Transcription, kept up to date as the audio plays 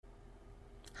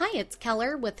Hi, it's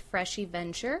Keller with Freshie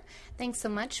Venture. Thanks so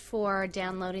much for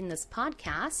downloading this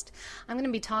podcast. I'm going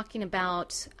to be talking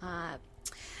about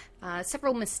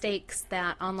several mistakes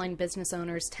that online business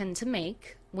owners tend to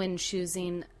make when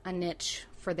choosing a niche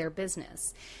for their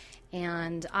business.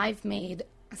 And I've made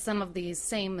some of these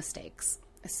same mistakes.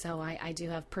 So I do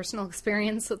have personal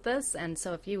experience with this. And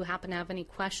so if you happen to have any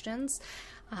questions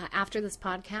after this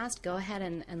podcast, go ahead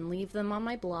and leave them on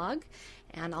my blog,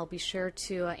 and I'll be sure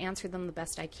to answer them the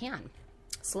best I can.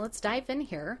 So let's dive in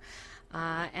here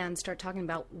and start talking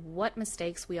about what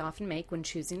mistakes we often make when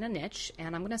choosing a niche.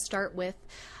 And I'm going to start with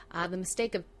the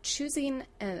mistake of choosing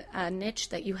a niche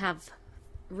that you have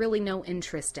really no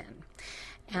interest in.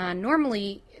 And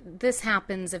normally this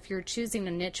happens if you're choosing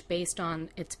a niche based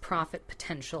on its profit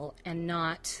potential and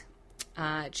not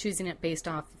choosing it based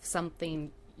off of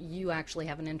something you actually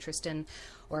have an interest in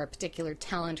or a particular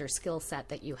talent or skill set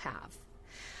that you have.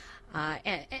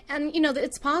 And you know,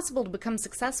 it's possible to become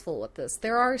successful with this.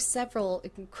 There are several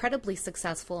incredibly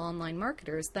successful online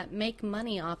marketers that make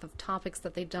money off of topics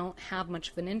that they don't have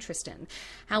much of an interest in.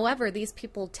 However, these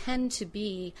people tend to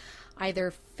be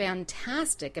either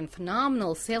fantastic and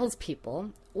phenomenal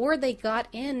salespeople, or they got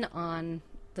in on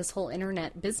this whole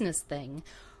internet business thing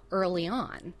early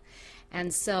on.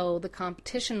 And so the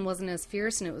competition wasn't as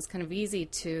fierce, and it was kind of easy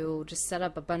to just set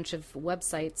up a bunch of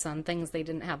websites on things they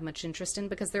didn't have much interest in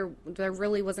because there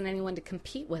really wasn't anyone to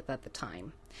compete with at the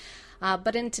time.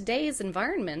 But in today's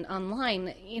environment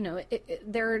online, you know,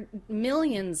 there are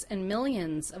millions and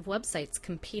millions of websites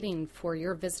competing for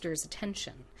your visitors'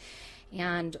 attention.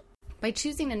 And by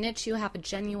choosing a niche you have a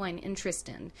genuine interest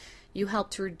in, you help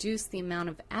to reduce the amount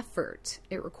of effort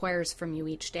it requires from you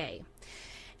each day.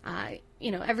 You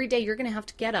know, every day you're going to have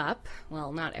to get up.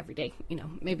 Well, not every day, you know,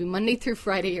 maybe Monday through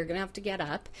Friday you're going to have to get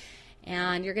up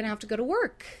and you're going to have to go to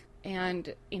work.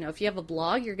 And, you know, if you have a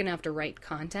blog, you're going to have to write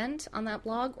content on that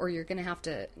blog, or you're going to have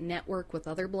to network with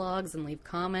other blogs and leave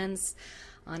comments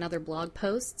on other blog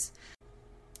posts.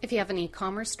 If you have an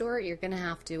e-commerce store, you're going to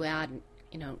have to add,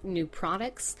 you know, new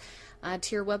products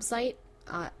to your website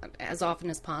as often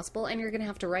as possible, and you're going to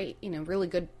have to write, you know, really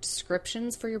good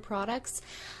descriptions for your products,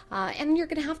 and you're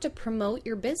going to have to promote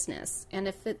your business. And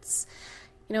if it's,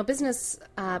 you know, business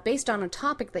based on a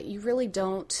topic that you really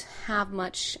don't have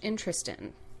much interest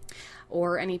in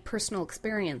or any personal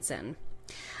experience in,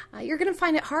 you're going to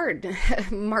find it hard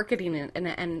marketing it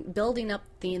and building up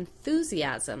the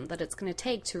enthusiasm that it's going to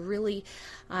take to really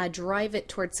drive it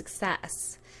towards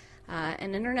success.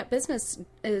 An internet business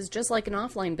is just like an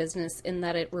offline business in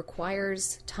that it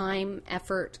requires time,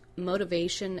 effort,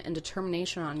 motivation, and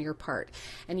determination on your part.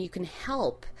 And you can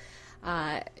help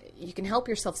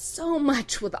yourself so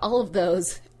much with all of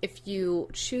those if you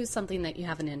choose something that you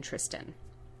have an interest in.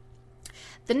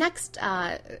 The next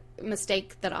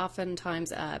mistake that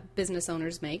oftentimes business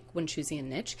owners make when choosing a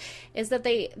niche is that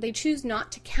they choose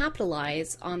not to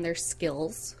capitalize on their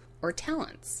skills or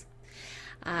talents.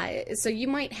 So you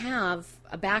might have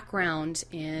a background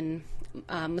in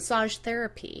massage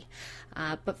therapy,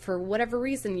 but for whatever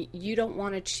reason, you don't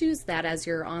want to choose that as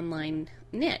your online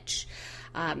niche.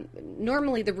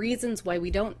 Normally, the reasons why we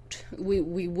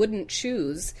wouldn't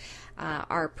choose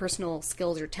our personal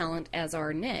skills or talent as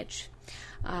our niche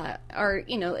are,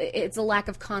 you know, it's a lack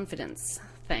of confidence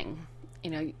thing. You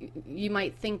know, you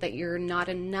might think that you're not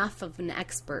enough of an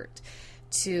expert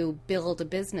to build a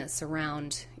business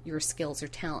around your skills or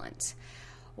talent.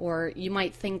 Or you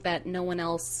might think that no one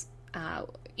else,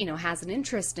 you know, has an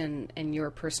interest in your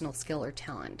personal skill or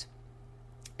talent.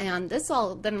 And this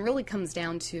all then really comes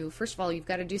down to, first of all, you've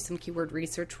got to do some keyword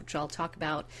research, which I'll talk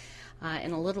about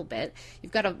in a little bit.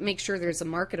 You've got to make sure there's a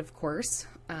market, of course,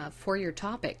 for your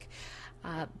topic.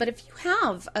 But if you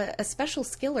have a special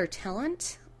skill or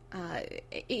talent,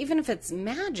 even if it's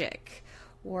magic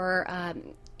or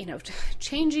you know,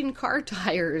 changing car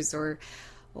tires or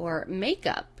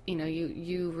makeup, you know,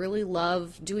 you really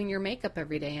love doing your makeup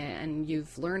every day and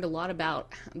you've learned a lot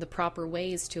about the proper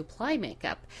ways to apply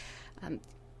makeup.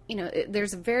 You know,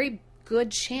 there's a very good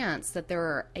chance that there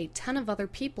are a ton of other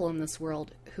people in this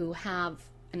world who have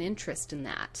an interest in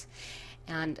that.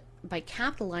 And by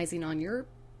capitalizing on your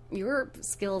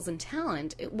skills and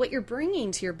talent, what you're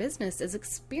bringing to your business is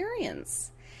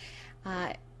experience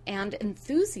and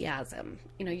enthusiasm.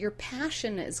 You know, your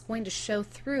passion is going to show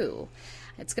through.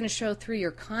 It's going to show through your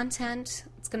content.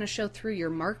 It's going to show through your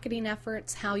marketing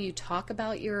efforts, how you talk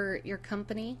about your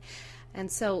company.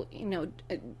 And so, you know,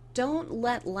 don't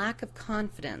let lack of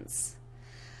confidence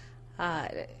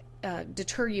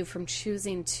deter you from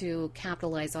choosing to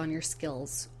capitalize on your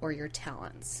skills or your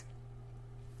talents.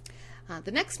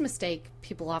 The next mistake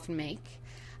people often make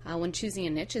when choosing a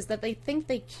niche is that they think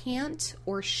they can't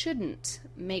or shouldn't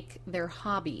make their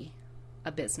hobby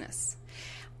a business.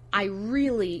 I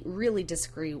really, really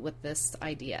disagree with this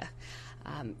idea.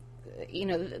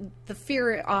 The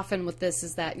fear often with this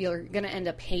is that you're going to end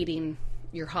up hating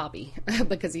your hobby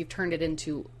because you've turned it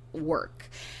into work.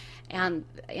 And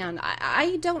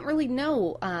I don't really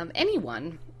know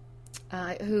anyone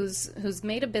who's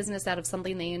made a business out of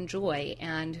something they enjoy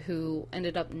and who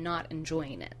ended up not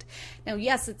enjoying it. Now,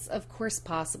 yes, it's of course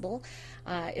possible,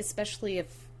 especially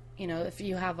if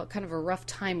you have a kind of a rough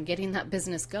time getting that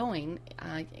business going,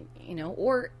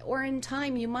 or in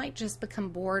time you might just become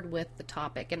bored with the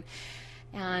topic,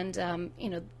 and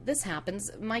this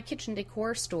happens. My kitchen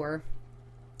decor store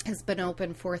has been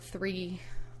open for three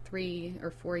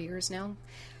or 4 years now.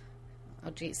 Oh,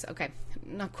 geez. Okay.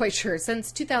 Not quite sure.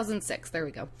 Since 2006. There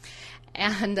we go.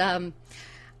 And, in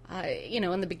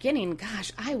the beginning,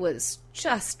 gosh,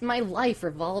 my life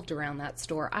revolved around that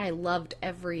store. I loved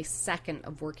every second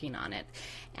of working on it.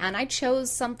 And I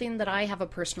chose something that I have a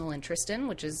personal interest in,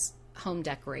 which is home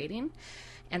decorating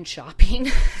and shopping.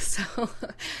 So,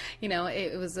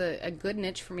 it was a good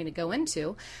niche for me to go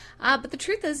into. But the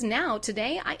truth is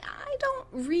today, I don't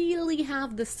really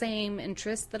have the same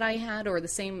interest that I had or the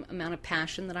same amount of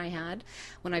passion that I had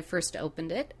when I first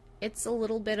opened it. It's a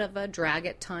little bit of a drag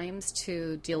at times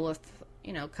to deal with,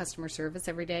 customer service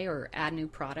every day or add new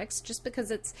products just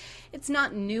because it's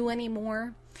not new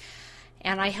anymore.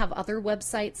 And I have other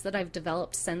websites that I've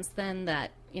developed since then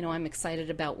that, I'm excited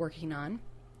about working on.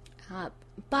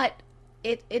 But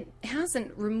it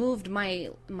hasn't removed my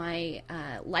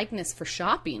likeness for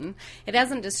shopping. It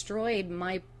hasn't destroyed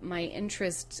my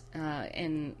interest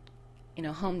in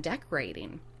home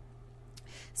decorating.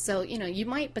 So you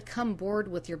might become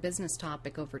bored with your business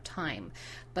topic over time,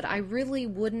 but I really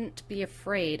wouldn't be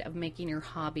afraid of making your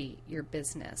hobby your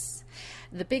business.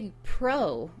 The big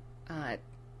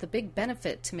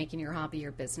benefit to making your hobby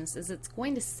your business is it's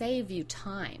going to save you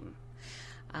time.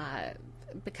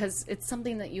 Because it's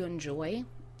something that you enjoy,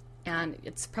 and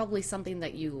it's probably something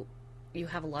that you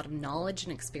have a lot of knowledge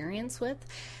and experience with.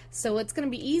 So it's going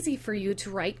to be easy for you to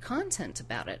write content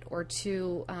about it or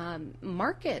to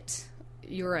market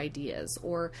your ideas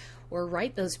or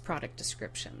write those product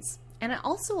descriptions. And it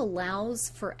also allows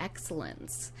for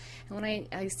excellence. And when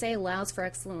I say allows for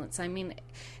excellence, I mean,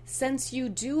 since you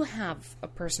do have a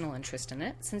personal interest in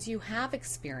it, since you have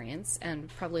experience and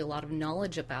probably a lot of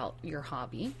knowledge about your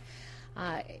hobby,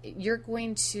 you're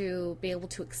going to be able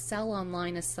to excel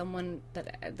online as someone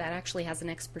that actually has an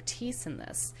expertise in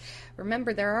this.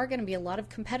 Remember, there are going to be a lot of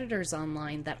competitors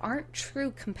online that aren't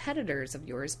true competitors of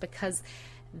yours because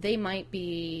they might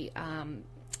be,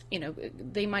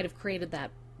 they might have created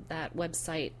that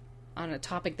website on a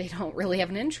topic they don't really have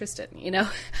an interest in,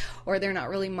 or they're not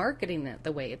really marketing it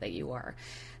the way that you are.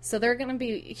 So there are going to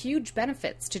be huge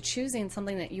benefits to choosing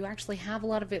something that you actually have a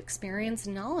lot of experience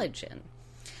and knowledge in.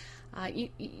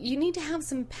 You need to have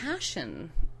some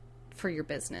passion for your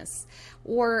business,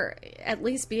 or at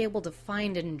least be able to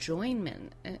find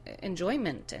enjoyment in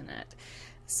it.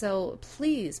 So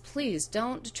please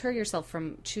don't deter yourself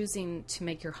from choosing to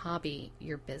make your hobby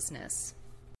your business.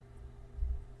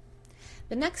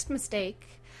 The next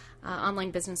mistake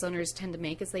online business owners tend to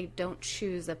make is they don't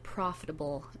choose a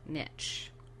profitable niche.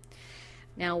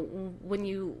 Now, when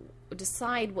you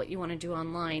decide what you want to do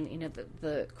online,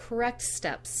 the correct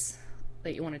steps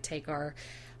that you want to take are,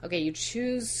 okay, you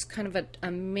choose kind of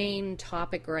a main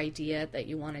topic or idea that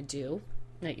you want to do,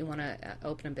 that you want to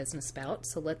open a business about.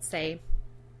 So let's say,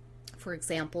 for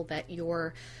example, that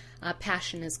your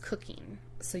passion is cooking.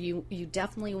 So you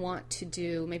definitely want to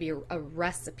do maybe a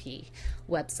recipe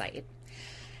website.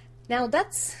 Now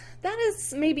that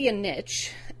is maybe a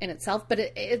niche in itself, but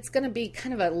it's going to be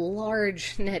kind of a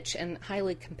large niche and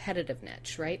highly competitive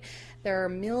niche, right? There are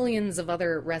millions of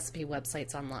other recipe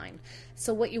websites online.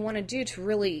 So what you want to do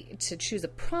to choose a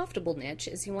profitable niche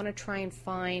is you want to try and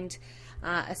find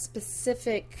a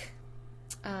specific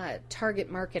target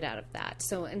market out of that.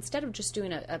 So instead of just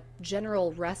doing a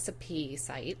general recipe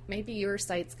site, maybe your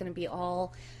site's going to be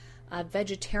all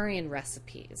vegetarian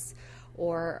recipes,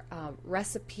 or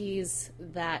recipes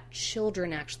that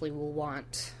children actually will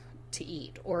want to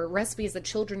eat, or recipes that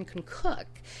children can cook.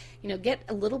 Get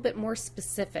a little bit more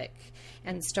specific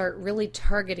and start really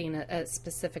targeting a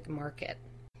specific market.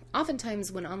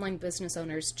 Oftentimes when online business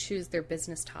owners choose their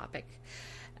business topic,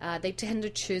 they tend to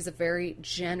choose a very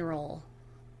general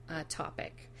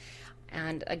topic.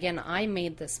 And again, I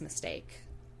made this mistake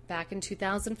back in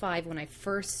 2005 when I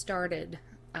first started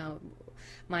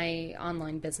my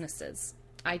online businesses.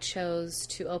 I chose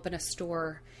to open a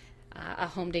store, a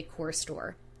home decor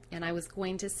store, and I was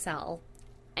going to sell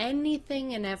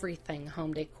anything and everything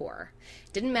home decor.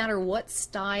 Didn't matter what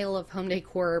style of home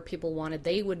decor people wanted,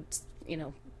 they would,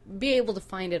 be able to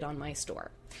find it on my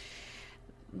store.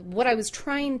 What I was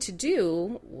trying to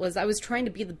do was I was trying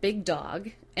to be the big dog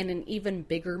in an even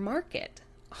bigger market.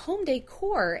 Home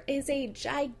decor is a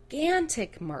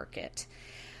gigantic market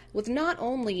with not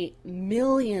only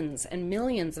millions and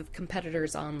millions of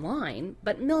competitors online,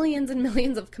 but millions and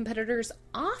millions of competitors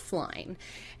offline.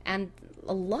 And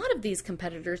a lot of these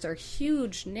competitors are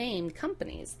huge name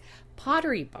companies.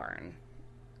 Pottery Barn,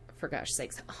 for gosh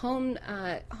sakes, home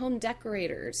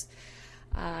decorators,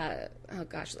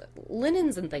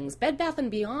 linens and things, Bed Bath &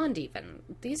 Beyond even.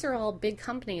 These are all big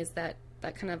companies that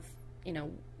kind of,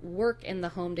 work in the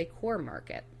home decor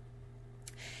market.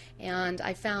 And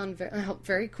I found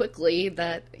very quickly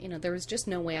that, there was just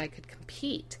no way I could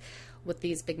compete with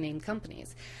these big name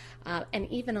companies. And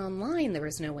even online, there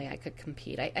was no way I could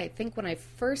compete. I think when I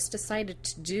first decided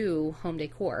to do home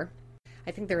decor,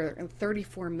 I think there are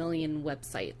 34 million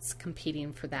websites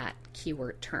competing for that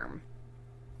keyword term.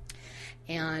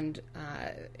 And,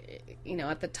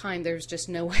 at the time, there's just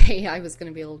no way I was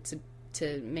going to be able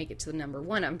to make it to the number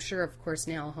one. I'm sure, of course,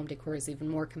 now home decor is even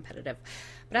more competitive.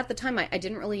 But at the time, I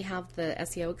didn't really have the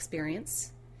SEO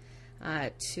experience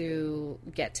to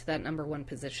get to that number one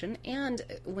position. And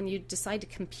when you decide to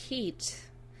compete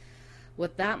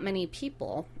with that many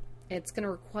people, it's going to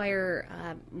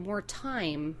require more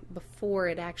time before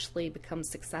it actually becomes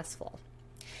successful.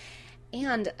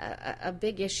 And a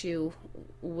big issue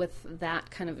with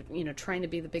that kind of, trying to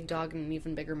be the big dog in an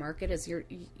even bigger market is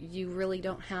you really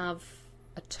don't have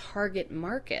a target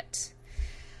market.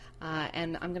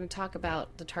 And I'm going to talk about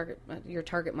your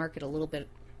target market a little bit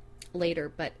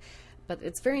later, but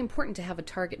it's very important to have a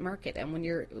target market. And when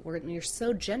you're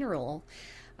so general,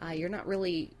 you're not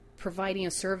really providing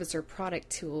a service or product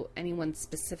to anyone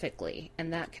specifically,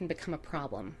 and that can become a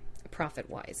problem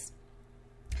profit-wise.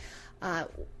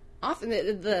 Often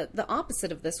the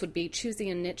opposite of this would be choosing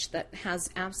a niche that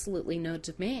has absolutely no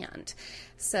demand.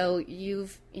 So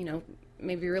you've,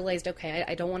 maybe realized, okay,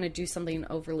 I don't want to do something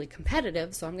overly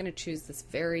competitive, so I'm going to choose this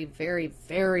very, very,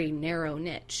 very narrow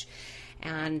niche.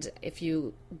 And if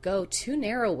you go too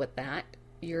narrow with that,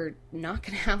 you're not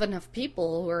going to have enough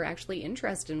people who are actually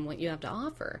interested in what you have to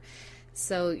offer.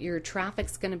 So your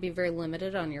traffic's going to be very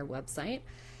limited on your website,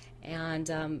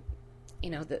 and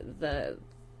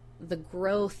the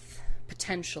growth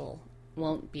potential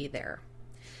won't be there.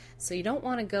 So you don't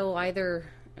want to go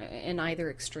in either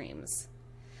extremes.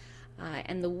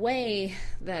 And the way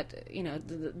that,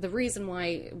 the reason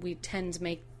why we tend to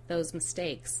make those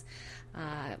mistakes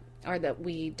are that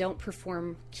we don't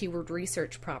perform keyword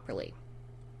research properly.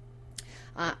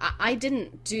 I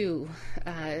didn't do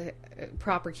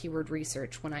proper keyword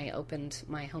research when I opened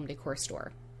my home decor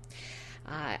store.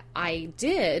 I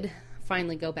did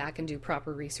finally go back and do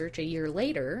proper research a year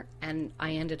later, and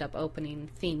I ended up opening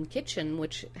Theme Kitchen,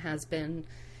 which has been,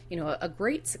 a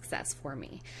great success for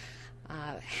me.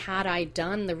 Had I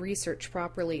done the research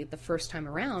properly the first time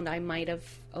around, I might have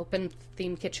opened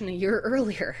Theme Kitchen a year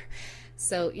earlier.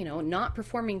 So, not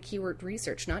performing keyword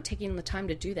research, not taking the time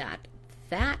to do that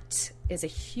is a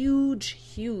huge,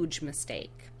 huge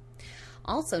mistake.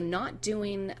 Also, not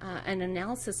doing an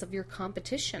analysis of your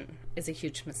competition is a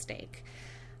huge mistake.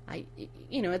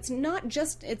 It's not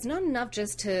enough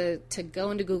just to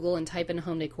go into Google and type in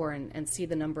home decor and see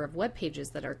the number of web pages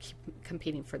that are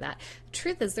competing for that. The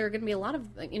truth is, there are going to be a lot of,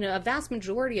 a vast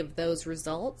majority of those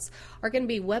results are going to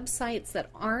be websites that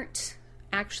aren't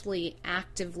actually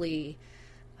actively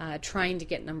trying to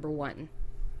get number one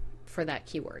for that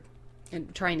keyword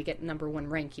and trying to get number one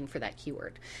ranking for that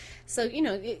keyword. So,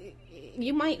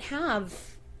 you might have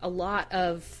a lot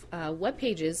of web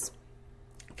pages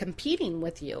competing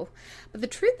with you, but the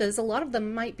truth is a lot of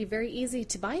them might be very easy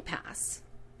to bypass.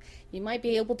 You might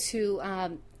be able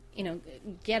to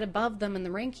get above them in the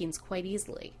rankings quite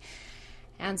easily.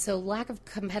 And so lack of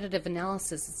competitive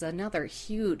analysis is another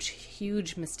huge,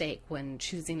 huge mistake when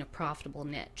choosing a profitable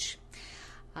niche.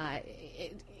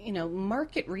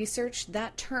 Market research,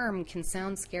 that term can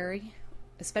sound scary,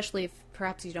 especially if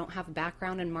perhaps you don't have a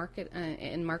background in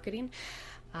marketing.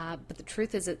 But the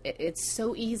truth is, it's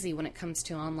so easy when it comes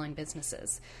to online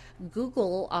businesses.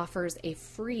 Google offers a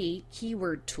free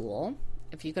keyword tool.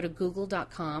 If you go to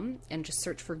google.com and just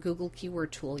search for Google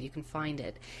Keyword Tool, you can find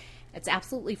it. It's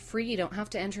absolutely free. You don't have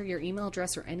to enter your email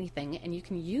address or anything, and you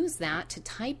can use that to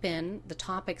type in the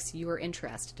topics you are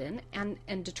interested in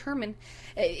and determine.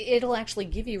 It'll actually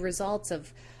give you results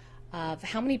of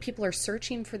how many people are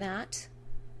searching for that,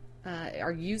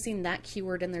 are using that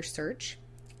keyword in their search,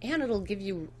 and it'll give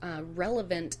you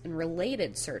relevant and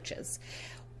related searches,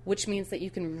 which means that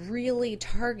you can really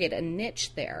target a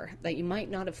niche there that you might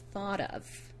not have thought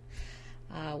of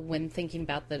when thinking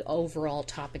about the overall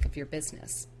topic of your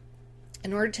business.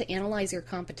 In order to analyze your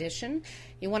competition,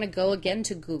 you want to go again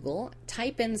to Google,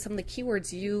 type in some of the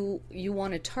keywords you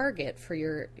want to target for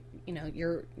your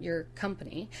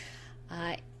company,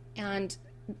 and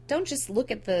don't just look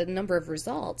at the number of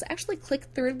results. Actually click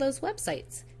through those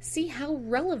websites. See how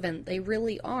relevant they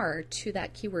really are to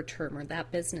that keyword term or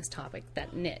that business topic,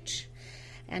 that niche.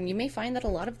 And you may find that a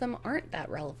lot of them aren't that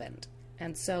relevant.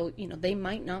 And so, they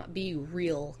might not be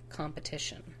real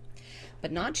competition.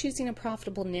 But not choosing a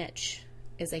profitable niche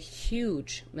is a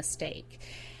huge mistake.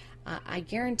 I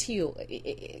guarantee you,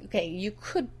 you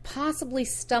could possibly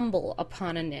stumble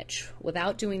upon a niche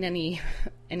without doing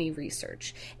any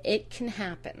research. It can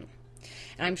happen.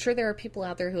 And I'm sure there are people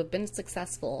out there who have been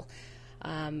successful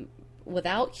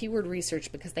without keyword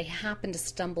research because they happened to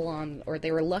stumble on, or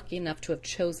they were lucky enough to have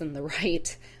chosen the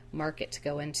right market to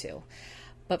go into.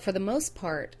 But for the most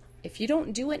part, if you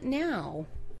don't do it now,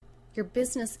 your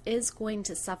business is going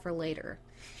to suffer later.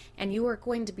 And you are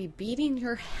going to be beating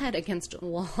your head against a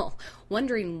wall,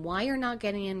 wondering why you're not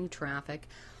getting any traffic,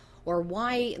 or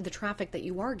why the traffic that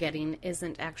you are getting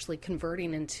isn't actually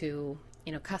converting into,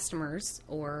 customers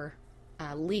or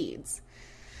leads.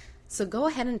 So go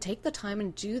ahead and take the time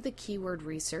and do the keyword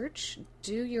research.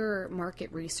 Do your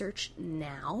market research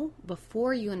now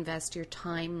before you invest your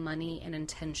time, money, and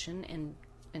intention in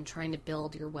trying to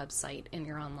build your website and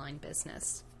your online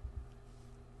business.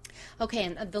 Okay,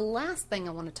 and the last thing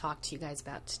I want to talk to you guys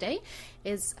about today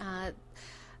is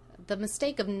the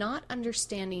mistake of not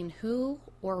understanding who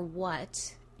or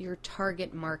what your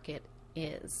target market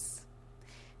is.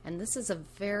 And this is a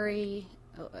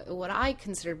what I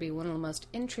consider to be one of the most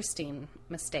interesting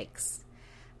mistakes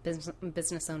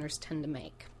business owners tend to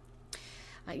make.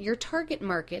 Your target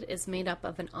market is made up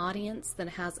of an audience that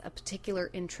has a particular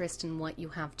interest in what you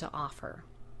have to offer.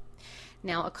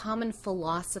 Now, a common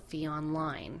philosophy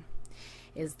online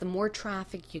is the more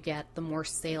traffic you get, the more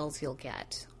sales you'll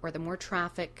get, or the more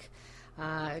traffic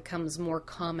comes more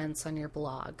comments on your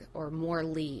blog, or more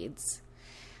leads.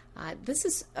 This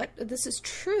is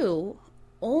true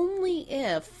only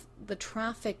if the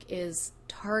traffic is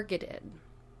targeted.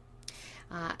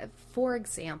 For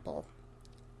example,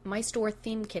 my store,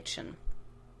 Theme Kitchen,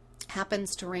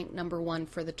 happens to rank number 1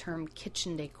 for the term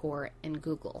kitchen decor in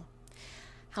Google.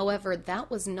 However, that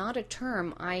was not a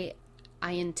term I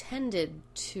intended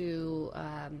to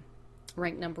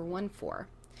rank number 1 for,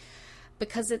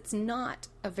 because it's not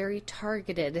a very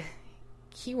targeted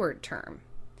keyword term.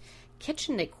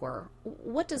 Kitchen decor,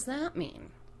 what does that mean?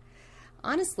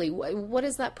 Honestly, what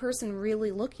is that person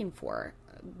really looking for?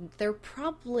 They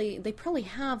probably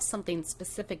have something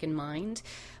specific in mind,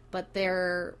 but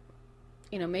they're,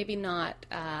 maybe not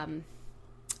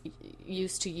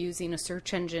used to using a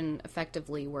search engine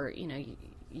effectively, where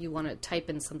you want to type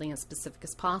in something as specific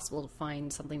as possible to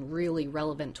find something really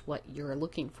relevant to what you're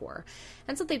looking for.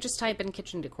 And so they just type in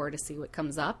kitchen decor to see what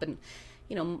comes up. And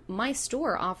my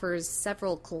store offers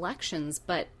several collections,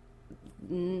 but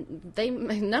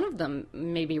none of them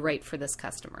may be right for this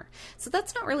customer. So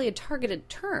that's not really a targeted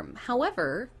term.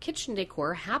 However, kitchen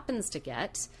decor happens to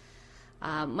get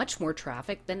much more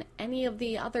traffic than any of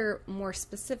the other more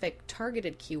specific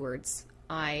targeted keywords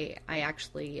I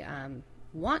actually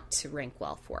want to rank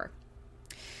well for.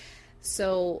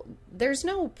 So there's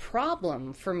no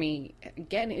problem for me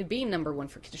being number 1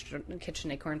 for kitchen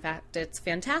decor. In fact, it's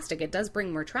fantastic. It does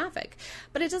bring more traffic,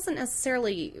 but it doesn't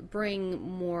necessarily bring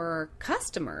more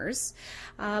customers.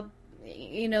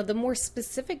 The more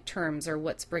specific terms are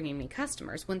what's bringing me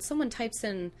customers. When someone types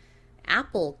in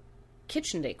Apple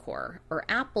kitchen decor or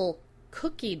Apple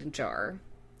cookie jar,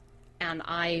 and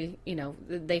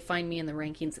they find me in the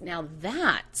rankings, now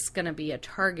that's going to be a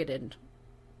targeted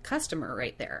customer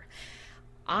right there.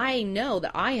 I know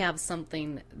that I have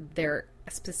something they're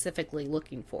specifically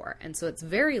looking for. And so it's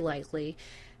very likely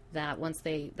that once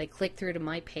they click through to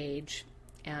my page,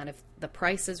 and if the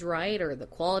price is right, or the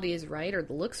quality is right, or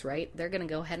the looks right, they're going to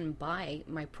go ahead and buy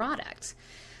my product.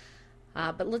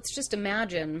 But let's just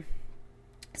imagine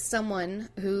someone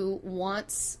who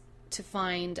wants to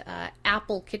find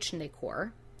Apple kitchen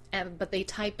decor, but they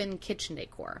type in kitchen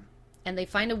decor, and they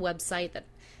find a website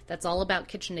that's all about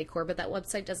kitchen decor, but that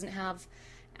website doesn't have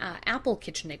Apple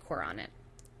kitchen decor on it.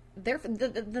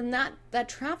 Then that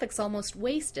traffic's almost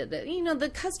wasted.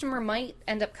 The customer might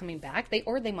end up coming back,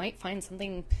 they might find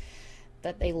something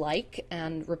that they like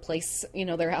and replace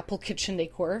their Apple kitchen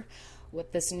decor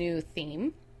with this new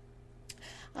theme.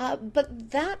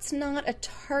 But that's not a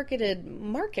targeted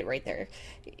market right there.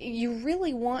 You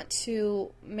really want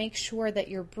to make sure that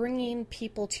you're bringing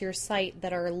people to your site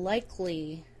that are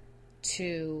likely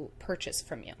to purchase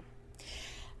from you.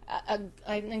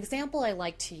 An example I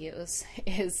like to use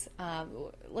is,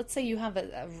 let's say you have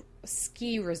a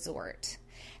ski resort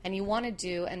and you want to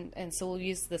do, and so we'll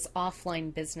use this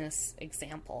offline business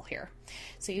example here.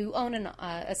 So you own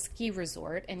a ski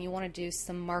resort and you want to do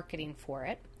some marketing for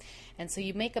it. And so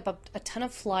you make up a ton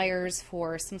of flyers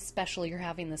for some special you're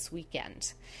having this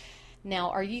weekend. Now,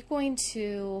 are you going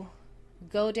to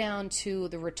go down to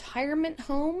the retirement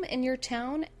home in your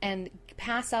town and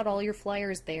pass out all your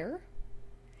flyers there?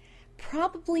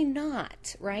 Probably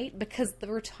not, right? Because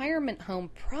the retirement home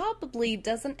probably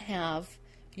doesn't have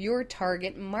your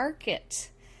target market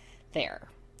there.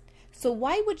 So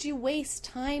why would you waste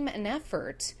time and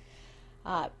effort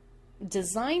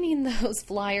designing those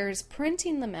flyers,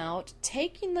 printing them out,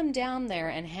 taking them down there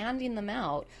and handing them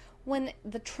out when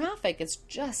the traffic is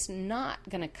just not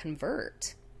going to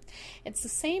convert? It's the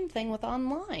same thing with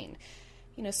online.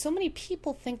 You know, so many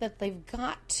people think that they've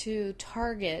got to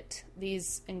target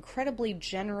these incredibly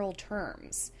general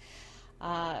terms.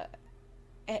 And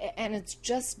it's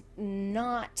just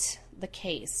not the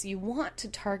case. You want to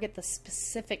target the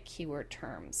specific keyword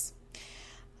terms.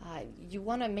 You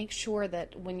want to make sure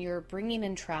that when you're bringing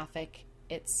in traffic,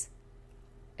 it's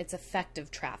effective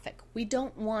traffic. We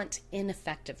don't want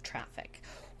ineffective traffic.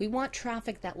 We want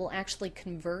traffic that will actually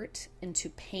convert into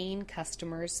paying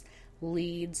customers,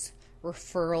 leads,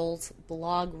 referrals,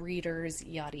 blog readers,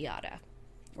 yada yada,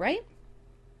 right?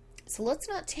 So let's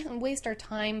not waste our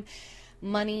time,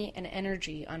 money, and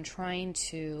energy on trying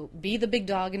to be the big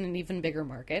dog in an even bigger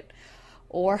market,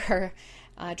 or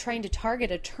trying to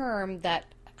target a term that,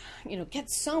 you know,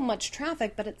 gets so much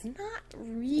traffic, but it's not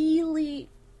really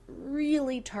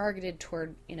targeted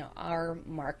toward, you know, our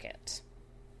market.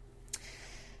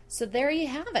 So there you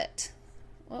have it.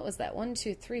 What was that? 1,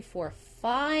 2, 3, 4,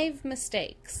 5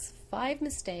 mistakes. 5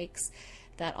 mistakes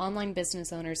that online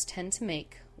business owners tend to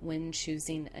make when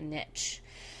choosing a niche.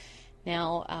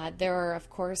 Now, there are, of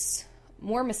course,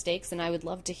 more mistakes, and I would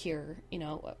love to hear, you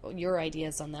know, your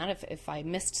ideas on that. If I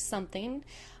missed something,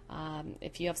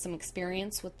 if you have some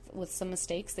experience with some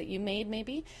mistakes that you made,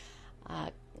 maybe,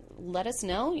 let us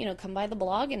know. You know, come by the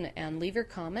blog and leave your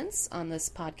comments on this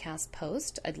podcast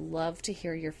post. I'd love to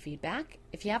hear your feedback.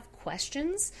 If you have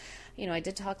questions, you know, I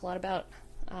did talk a lot about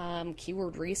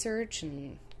keyword research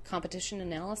and competition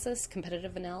analysis,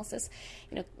 competitive analysis.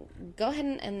 You know, go ahead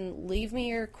and leave me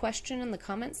your question in the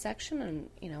comments section, and,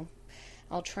 you know,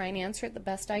 I'll try and answer it the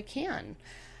best I can.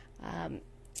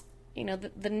 You know,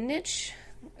 the niche,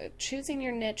 choosing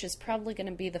your niche is probably going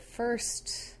to be the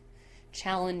first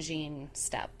challenging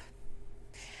step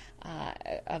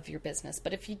of your business.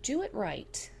 But if you do it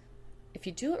right,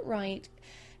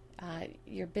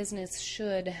 your business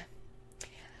should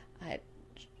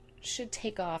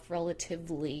take off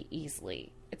relatively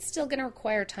easily. It's still going to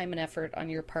require time and effort on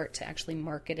your part to actually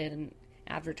market it and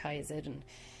advertise it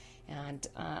and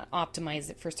optimize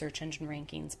it for search engine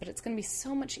rankings. But it's going to be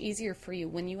so much easier for you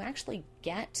when you actually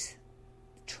get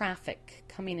traffic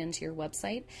coming into your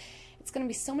website. It's going to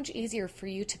be so much easier for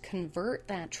you to convert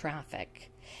that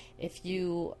traffic if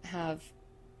you have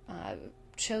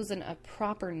chosen a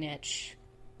proper niche,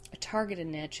 a targeted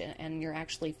niche, and you're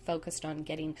actually focused on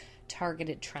getting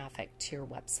targeted traffic to your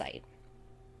website.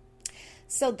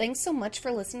 So thanks so much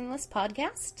for listening to this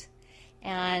podcast,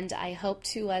 and I hope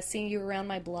to see you around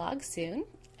my blog soon.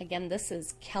 Again, this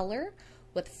is Keller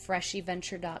with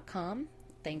FreshyVenture.com.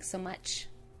 Thanks so much.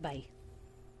 Bye.